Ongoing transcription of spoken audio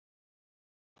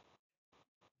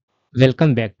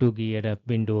Welcome back to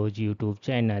GearUpWindows YouTube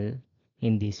channel.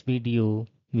 In this video,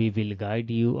 we will guide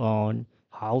you on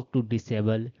how to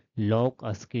disable lock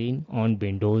screen on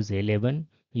Windows 11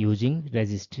 using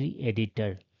Registry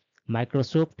Editor.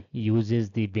 Microsoft uses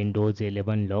the Windows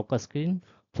 11 lock screen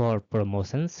for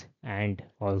promotions, and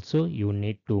also you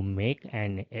need to make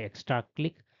an extra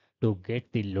click to get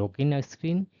the login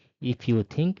screen. If you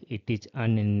think it is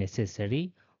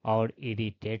unnecessary or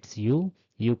irritates you,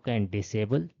 you can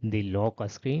disable the lock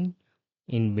screen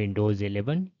in Windows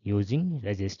 11 using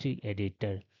Registry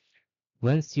Editor.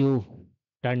 Once you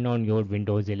turn on your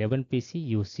Windows 11 PC,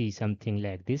 you see something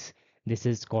like this. This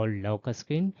is called lock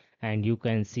screen, and you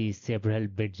can see several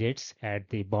widgets at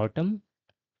the bottom.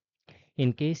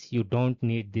 In case you don't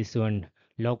need this one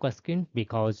lock screen,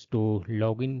 because to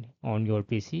log in on your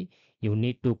PC you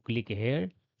need to click here.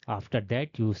 After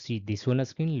that you see this one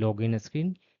screen, login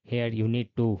screen. Here you need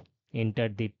to enter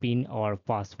the pin or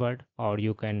password, or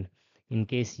you can, in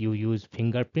case you use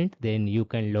fingerprint, then you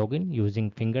can log in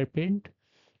using fingerprint.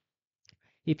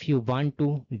 If you want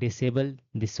to disable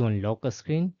this one lock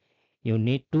screen, you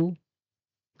need to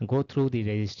go through the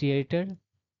registry editor.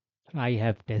 I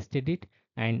have tested it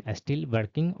and still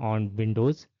working on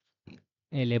Windows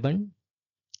 11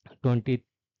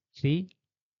 23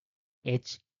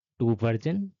 H2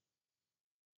 version.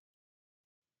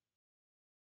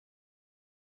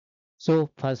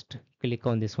 So first click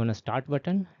on this one start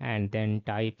button and then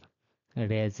type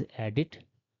res edit.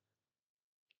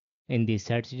 In the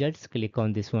search results, click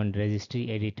on this one registry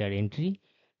editor entry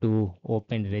to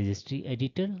open registry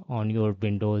editor on your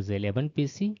Windows 11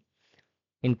 PC.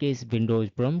 In case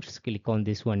Windows prompts, click on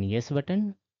this one yes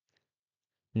button.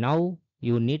 Now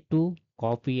you need to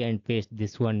copy and paste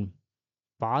this one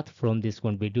path from this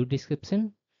one video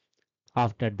description.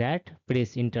 After that,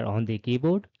 press enter on the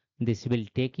keyboard. This will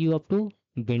take you up to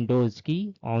Windows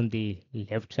key on the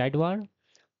left sidebar.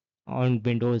 On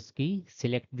Windows key,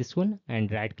 select this one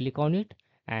and right click on it,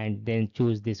 and then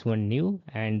choose this one new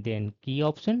and then key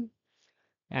option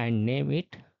and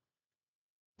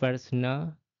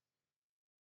personal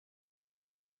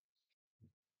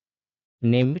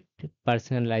name it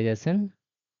personalization.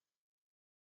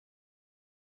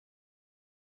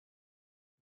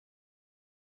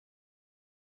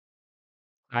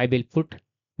 I will put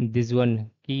this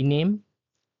one key name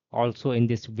also in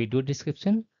this video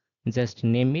description. Just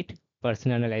name it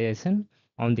personalization.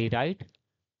 On the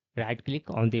right click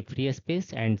on the free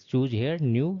space and choose here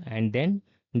new and then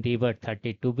DWORD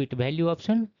 32-bit value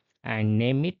option and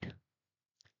name it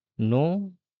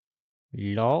no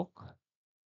lock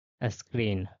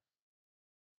screen.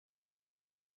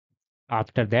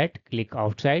 After that click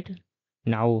outside.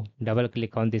 Now double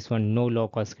click on this one no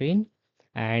lock screen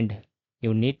and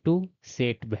you need to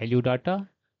set value data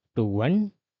to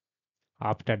 1.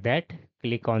 After that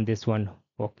click on this one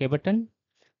OK button.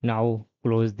 Now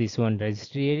close this one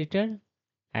registry editor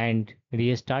and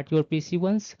restart your PC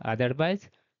once.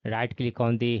 Otherwise, right click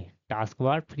on the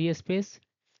taskbar free space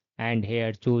and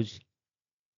here choose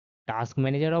task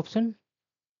manager option.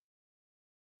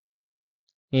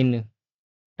 In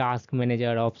task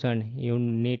manager option, you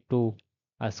need to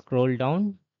scroll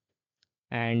down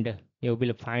and you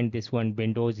will find this one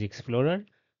Windows Explorer.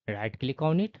 Right click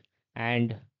on it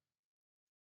and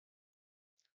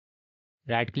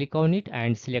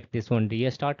select this one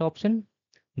restart option.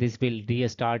 This will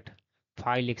restart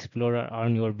File Explorer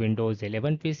on your Windows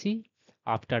 11 PC.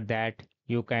 After that,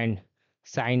 you can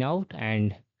sign out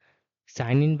and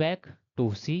sign in back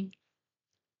to see.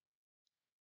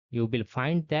 You will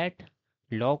find that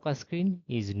lock screen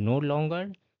is no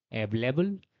longer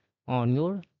available on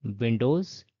your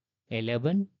Windows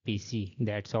 11 PC.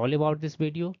 That's all about this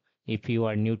video. If you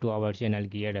are new to our channel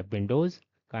Geared Up Windows,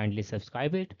 kindly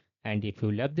subscribe it. And if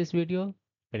you love this video,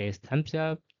 press thumbs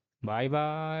up. Bye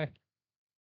bye.